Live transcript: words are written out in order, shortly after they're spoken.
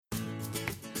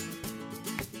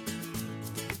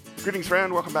Greetings,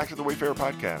 friend. Welcome back to the Wayfarer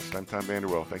Podcast. I'm Tom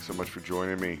Vanderwell. Thanks so much for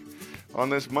joining me on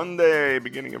this Monday,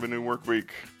 beginning of a new work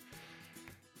week,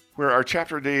 where our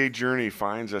chapter a day journey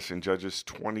finds us in Judges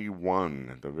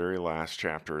 21, the very last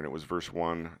chapter, and it was verse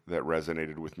 1 that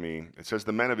resonated with me. It says,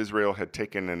 "The men of Israel had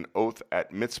taken an oath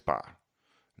at Mizpah.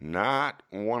 Not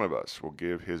one of us will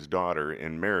give his daughter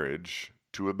in marriage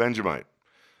to a Benjamite."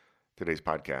 Today's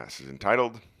podcast is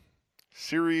entitled,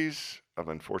 Series of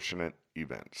Unfortunate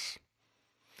Events.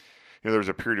 There was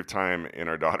a period of time in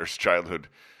our daughter's childhood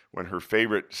when her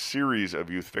favorite series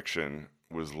of youth fiction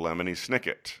was Lemony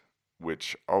Snicket,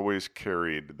 which always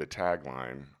carried the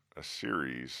tagline, "A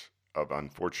series of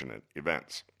unfortunate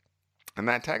events." And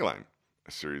that tagline,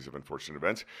 "A series of unfortunate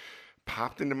events,"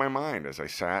 popped into my mind as I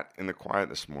sat in the quiet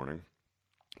this morning,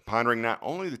 pondering not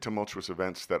only the tumultuous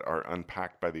events that are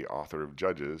unpacked by the author of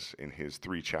Judges in his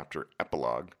 3-chapter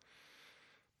epilogue,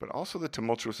 but also the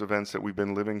tumultuous events that we've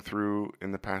been living through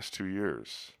in the past 2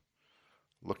 years.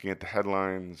 Looking at the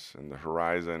headlines and the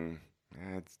horizon,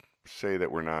 I'd say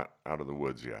that we're not out of the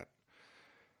woods yet.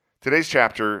 Today's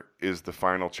chapter is the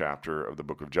final chapter of the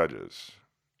book of Judges,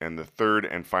 and the third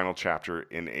and final chapter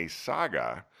in a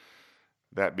saga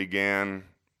that began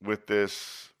with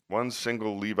this one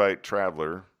single Levite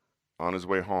traveler on his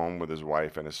way home with his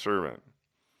wife and his servant.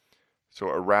 So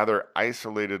a rather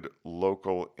isolated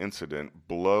local incident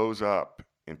blows up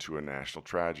into a national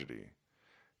tragedy.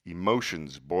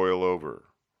 Emotions boil over,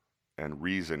 and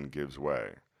reason gives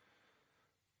way.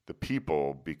 The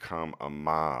people become a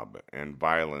mob, and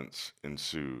violence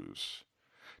ensues.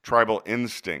 Tribal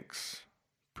instincts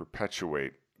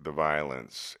perpetuate the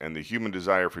violence, and the human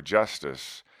desire for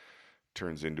justice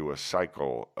turns into a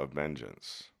cycle of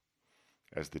vengeance.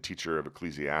 As the teacher of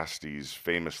Ecclesiastes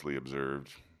famously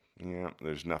observed,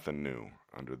 there's nothing new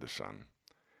under the sun.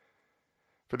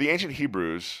 For the ancient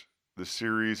Hebrews, the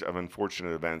series of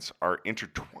unfortunate events are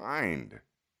intertwined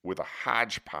with a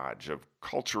hodgepodge of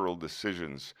cultural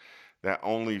decisions that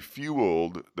only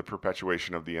fueled the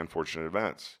perpetuation of the unfortunate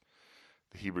events.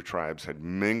 The Hebrew tribes had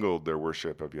mingled their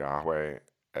worship of Yahweh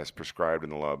as prescribed in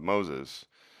the law of Moses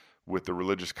with the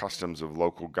religious customs of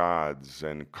local gods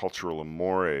and cultural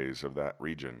mores of that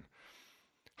region.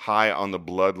 High on the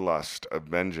bloodlust of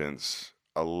vengeance,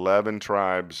 11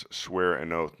 tribes swear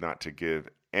an oath not to give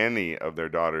any of their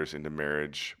daughters into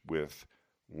marriage with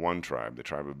one tribe, the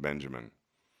tribe of Benjamin.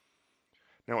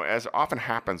 Now, as often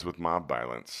happens with mob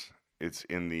violence, it's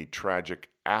in the tragic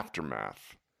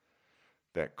aftermath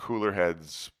that cooler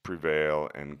heads prevail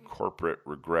and corporate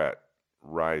regret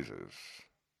rises.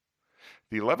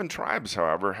 The 11 tribes,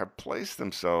 however, have placed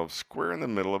themselves square in the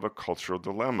middle of a cultural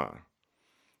dilemma.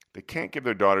 They can't give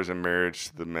their daughters in marriage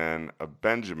to the men of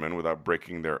Benjamin without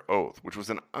breaking their oath, which was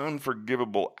an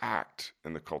unforgivable act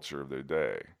in the culture of their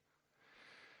day.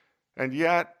 And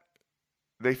yet,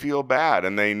 they feel bad,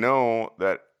 and they know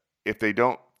that if they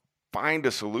don't find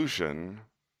a solution,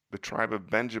 the tribe of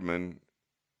Benjamin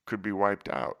could be wiped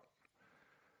out.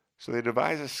 So they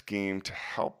devise a scheme to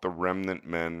help the remnant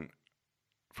men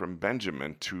from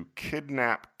Benjamin to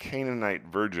kidnap Canaanite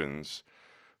virgins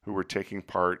who were taking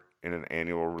part in an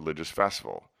annual religious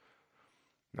festival.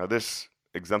 Now, this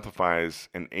exemplifies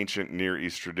an ancient Near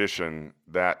East tradition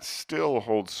that still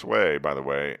holds sway, by the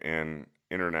way, in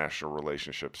international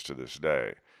relationships to this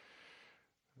day.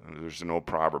 There's an old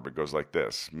proverb. It goes like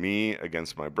this: me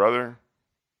against my brother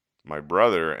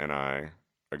and I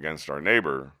against our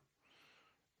neighbor,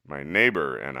 my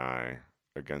neighbor and I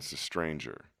against a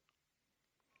stranger.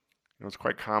 It's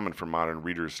quite common for modern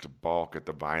readers to balk at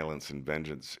the violence and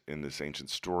vengeance in this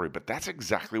ancient story, but that's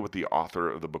exactly what the author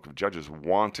of the book of Judges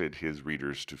wanted his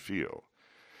readers to feel.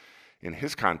 In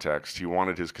his context, he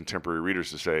wanted his contemporary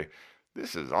readers to say,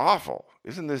 "This is awful.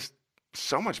 Isn't this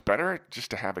so much better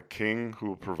just to have a king who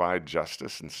will provide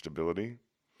justice and stability?"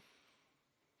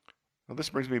 Well, this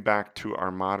brings me back to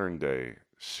our modern day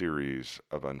series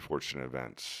of unfortunate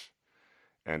events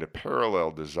and a parallel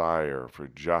desire for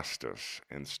justice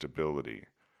and stability.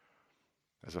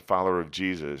 As a follower of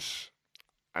Jesus,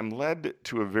 I'm led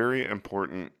to a very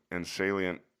important and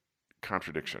salient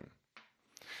contradiction.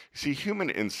 You see, human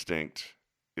instinct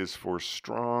is for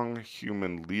strong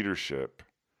human leadership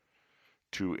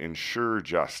to ensure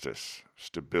justice,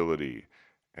 stability,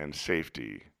 and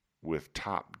safety with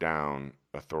top-down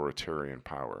authoritarian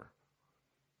power.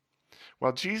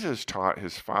 While Jesus taught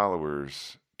his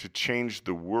followers to change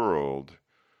the world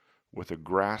with a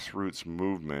grassroots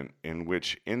movement in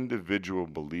which individual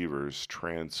believers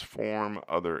transform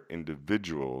other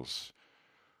individuals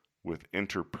with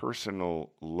interpersonal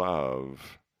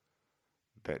love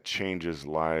that changes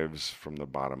lives from the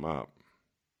bottom up.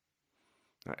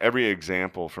 Every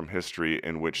example from history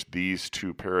in which these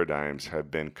two paradigms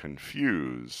have been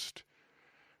confused,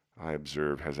 I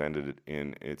observe, has ended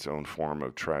in its own form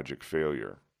of tragic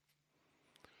failure.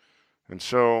 And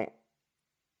so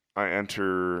I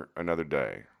enter another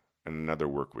day and another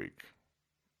work week,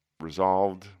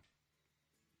 resolved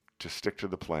to stick to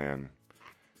the plan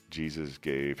Jesus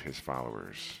gave his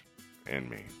followers and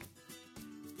me.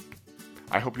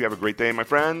 I hope you have a great day, my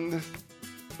friend.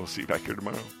 We'll see you back here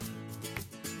tomorrow.